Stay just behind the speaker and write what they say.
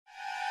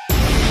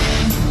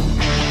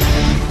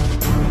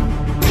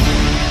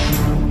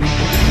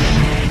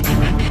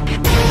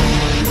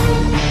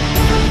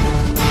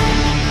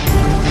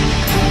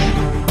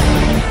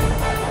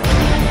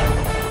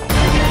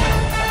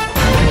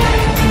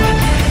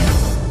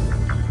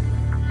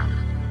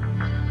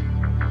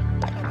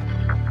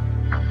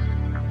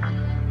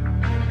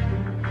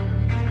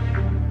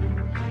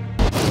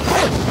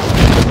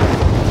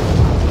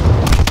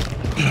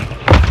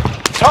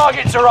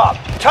Targets are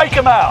up. Take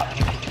them out.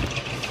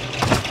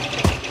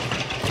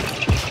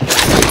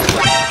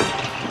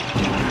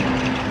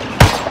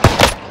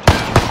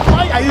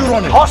 Why are you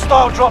running?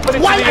 Hostile dropping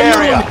into the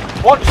area.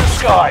 Watch the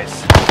skies.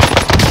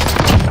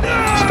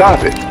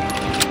 Stop it.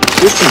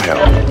 Get some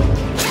help.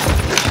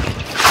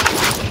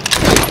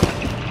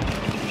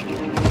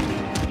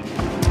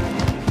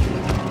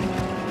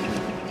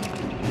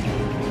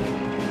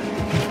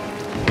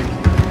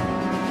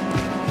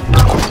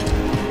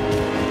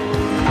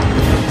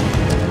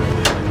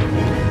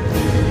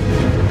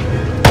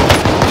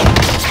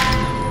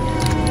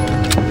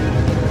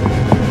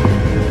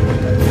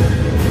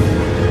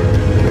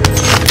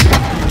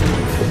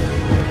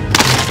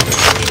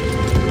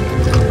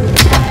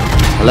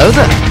 Hello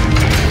there.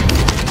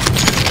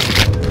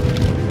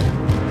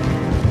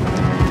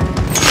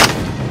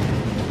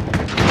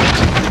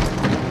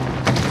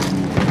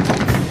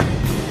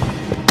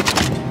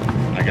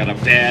 I got a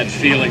bad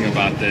feeling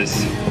about this.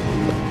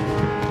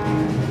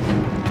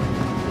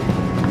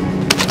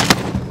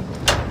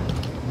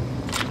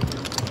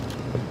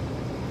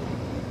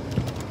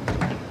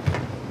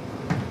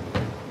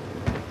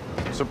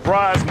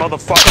 Surprise,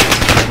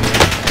 motherfucker.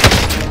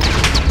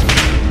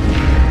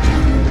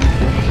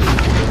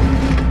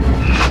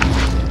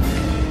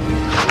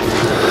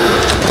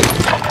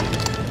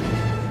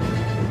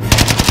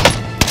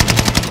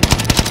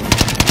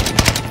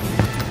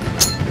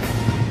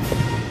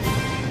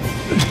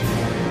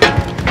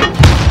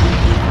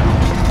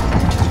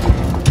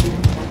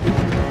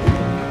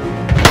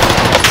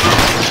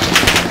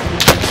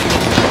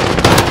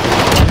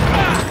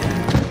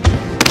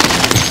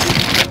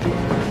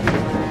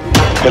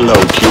 Hello,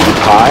 cutie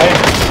pie.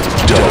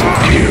 Double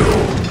kill.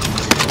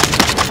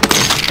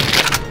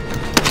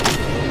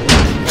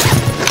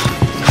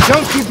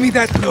 Don't give me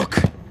that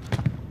look.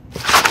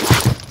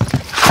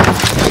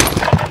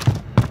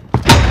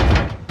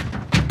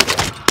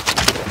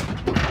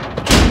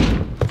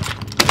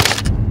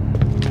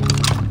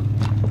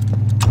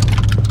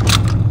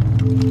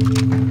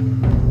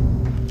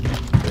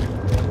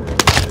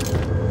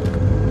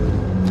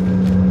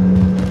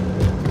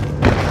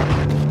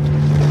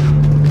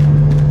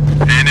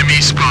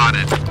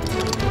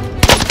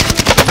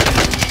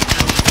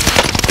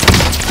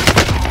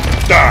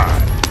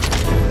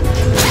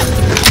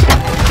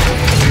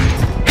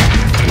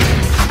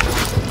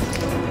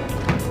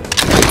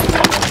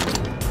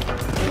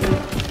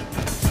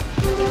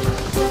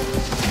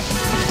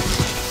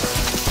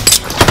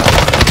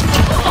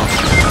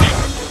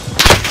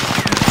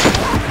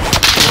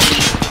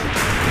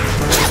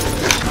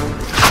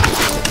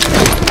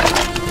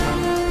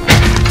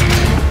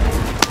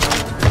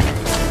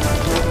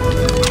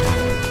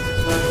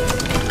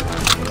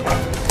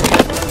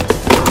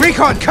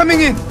 Recon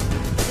coming in!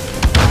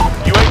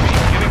 UAV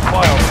getting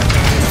flyover.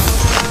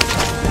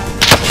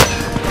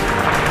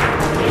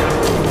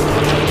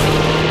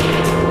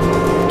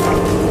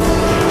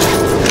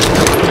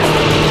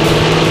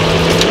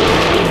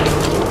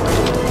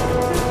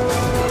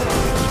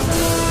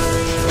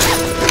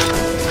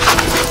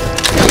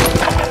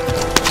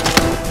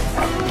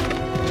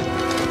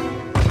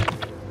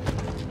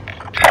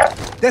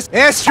 This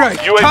airstrike!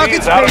 UAV Target's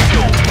is out of big.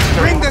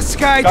 fuel. Bring the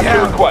sky Got your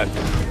down! request.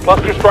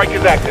 Cluster strike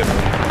is active.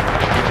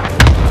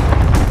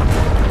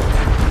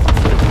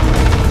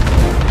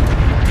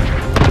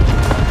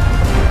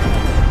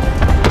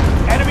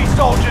 Enemy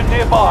soldier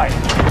nearby.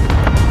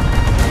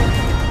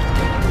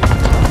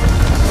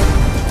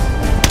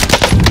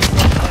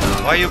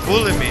 Why you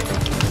bullying me?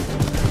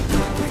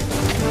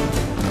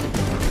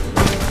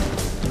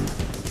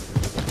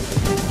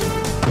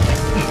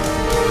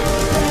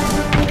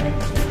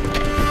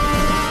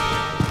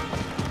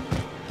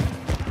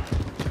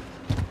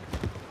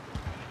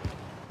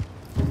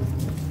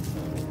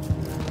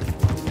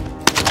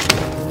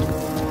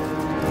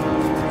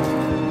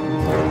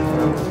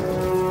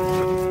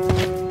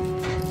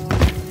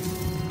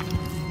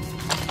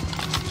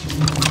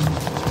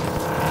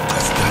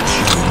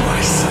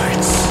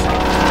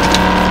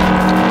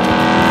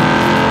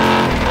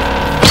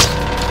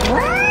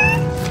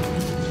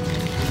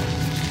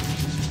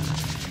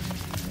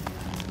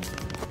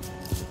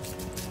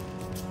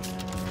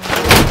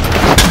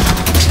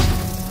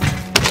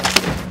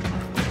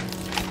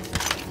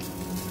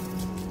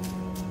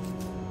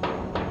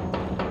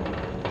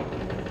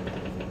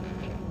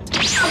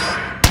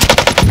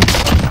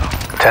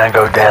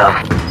 Tango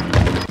down.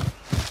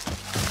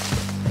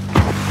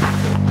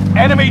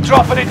 Enemy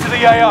dropping into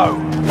the AO.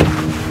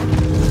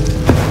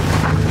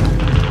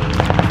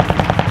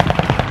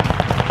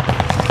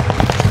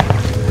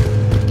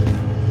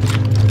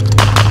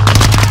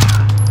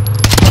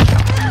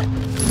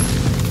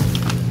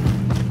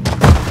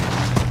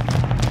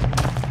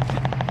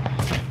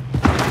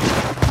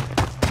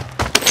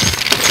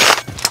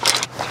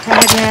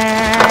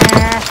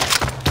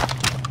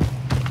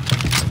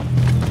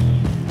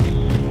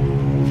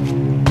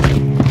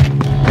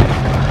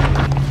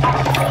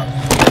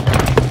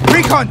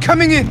 Recon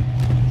coming in!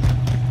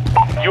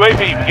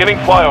 UAV beginning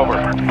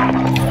flyover.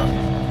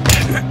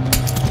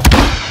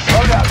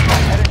 Loadout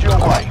drop headed your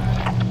way.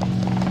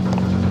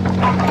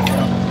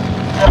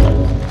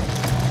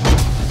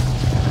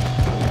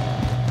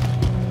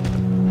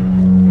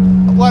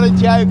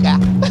 joker.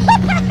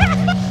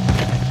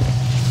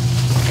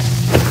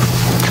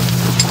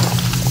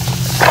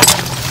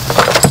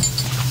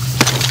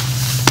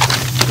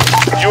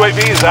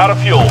 UAV is out of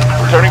fuel.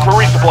 Returning for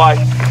resupply.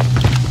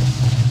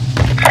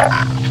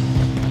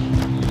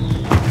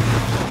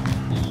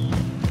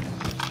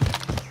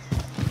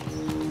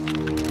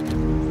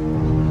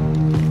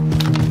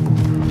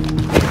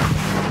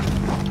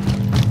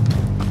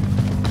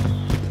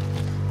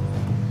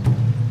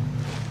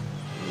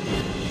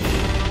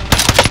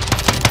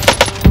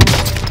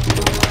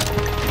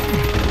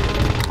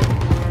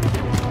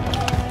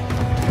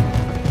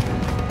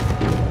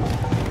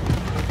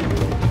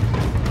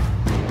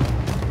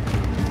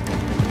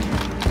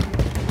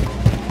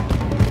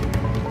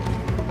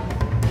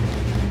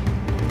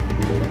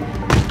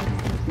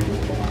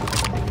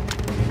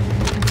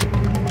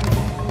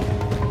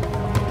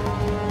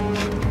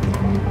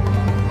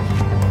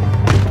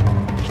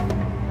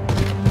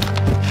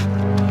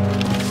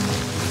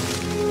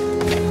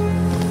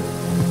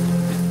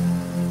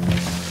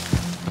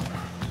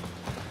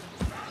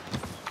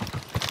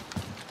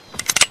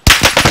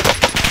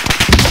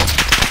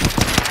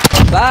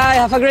 Bye,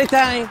 have a great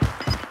time.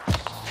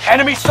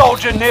 Enemy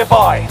soldier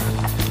nearby.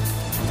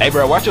 Hey,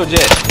 bro, watch your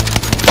jet.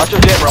 Watch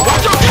your jet, bro.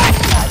 Watch your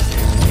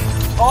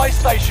jet! Buy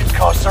station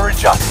costs are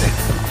adjusted.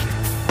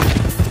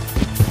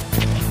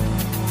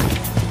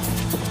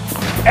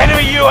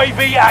 Enemy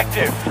UAV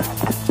active.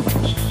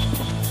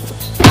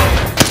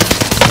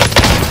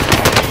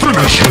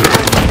 Finish him.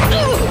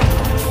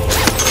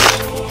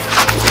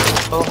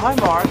 Oh, hi,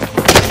 Mark.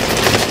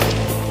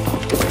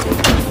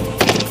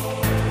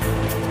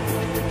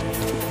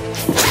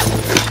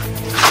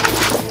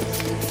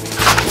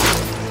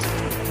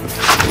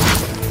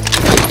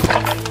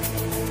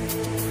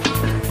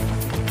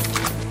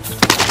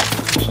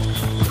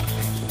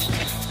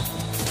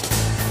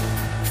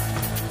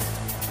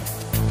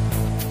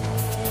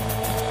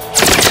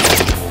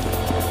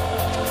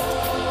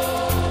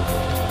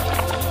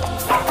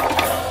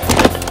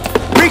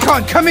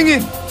 Recon coming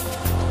in!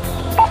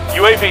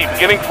 UAV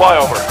beginning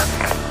flyover.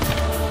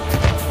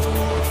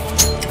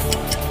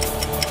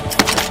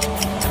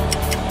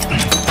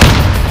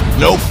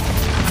 Nope.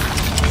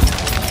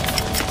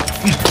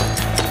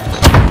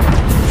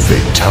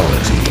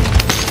 Fatality.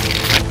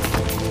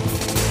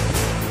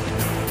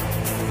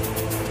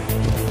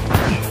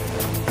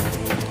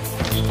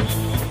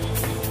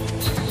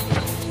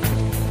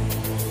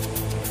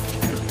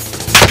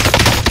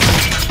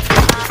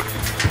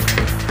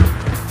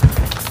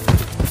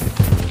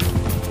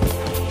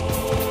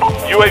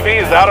 UAV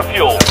is out of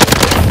fuel.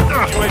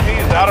 UAV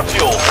is out of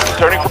fuel.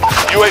 Returning for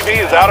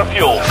UAV is out of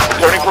fuel.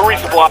 Returning for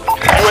resupply.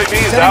 UAV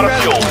is out of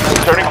fuel.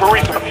 Returning for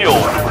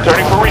resupply.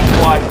 Returning for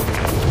resupply.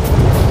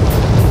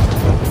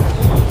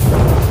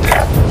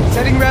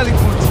 Setting rally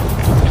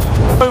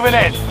point. Moving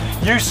in.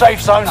 New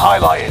safe zone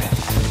highlighted.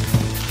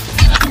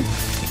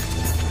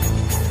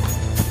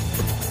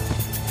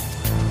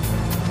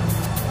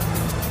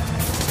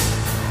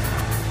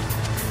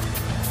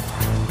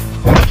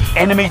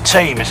 Enemy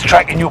team is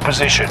tracking your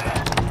position.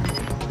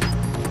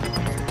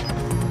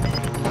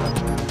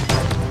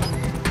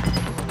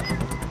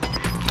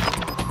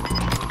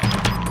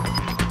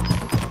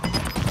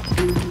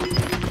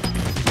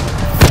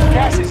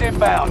 Gas is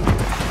inbound.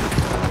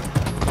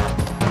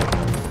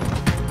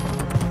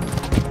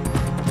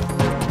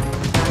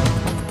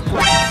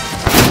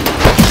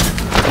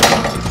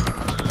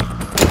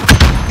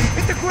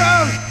 Hit the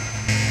ground!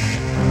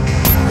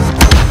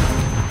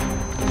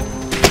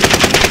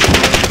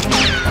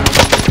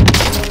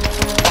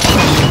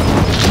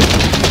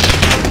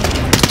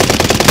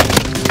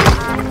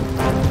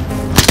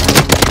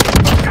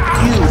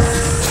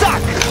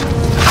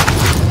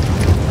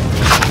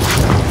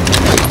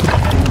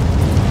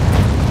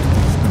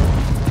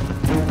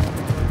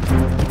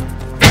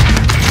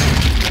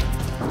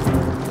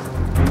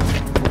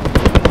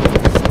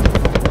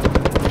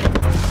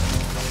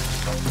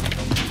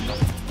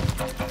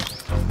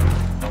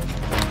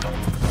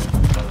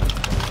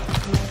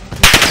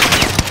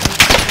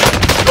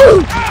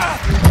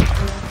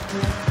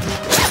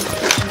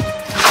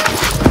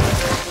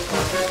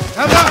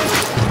 Come on!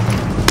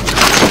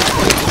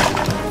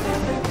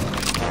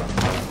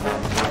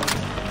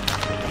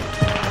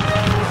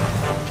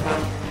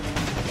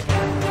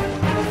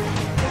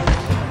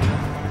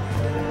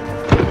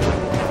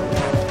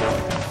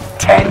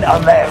 Ten are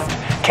left.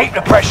 Keep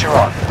the pressure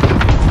on.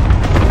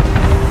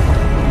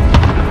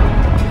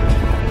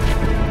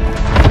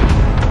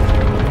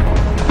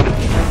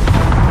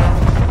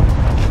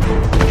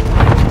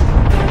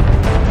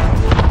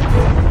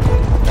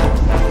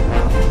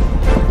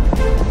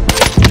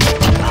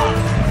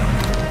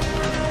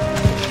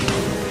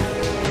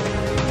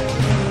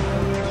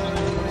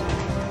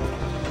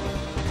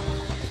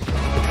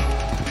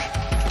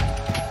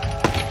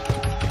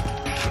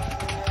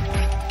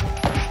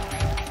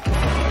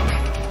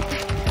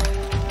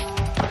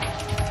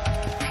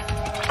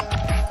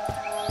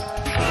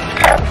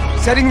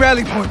 Setting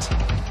rally point.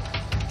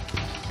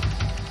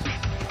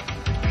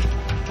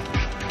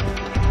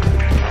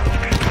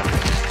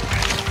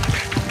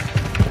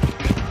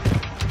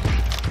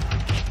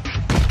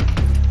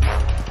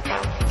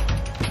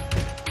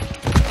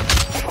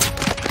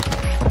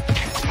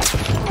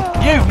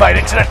 made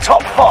it to the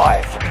top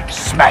 5.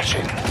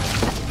 Smashing.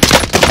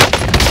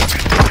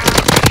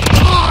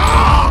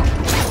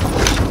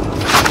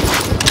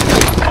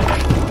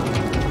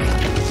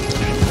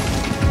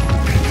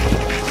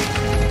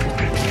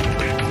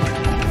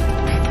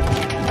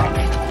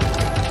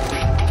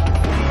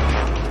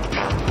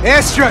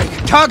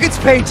 Airstrike. Target's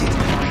painted.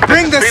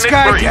 Bring the Phoenix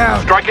sky 3.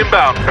 down. Strike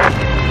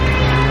inbound.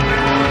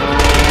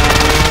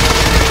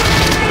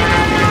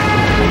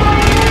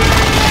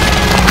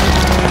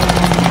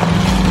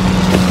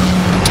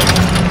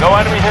 No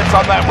enemy hits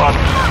on that run.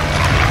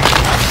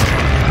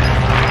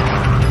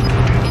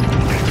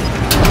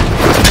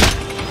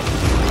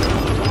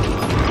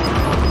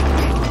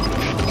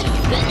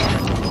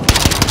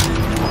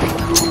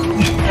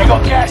 You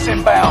got gas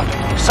inbound.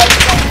 Safe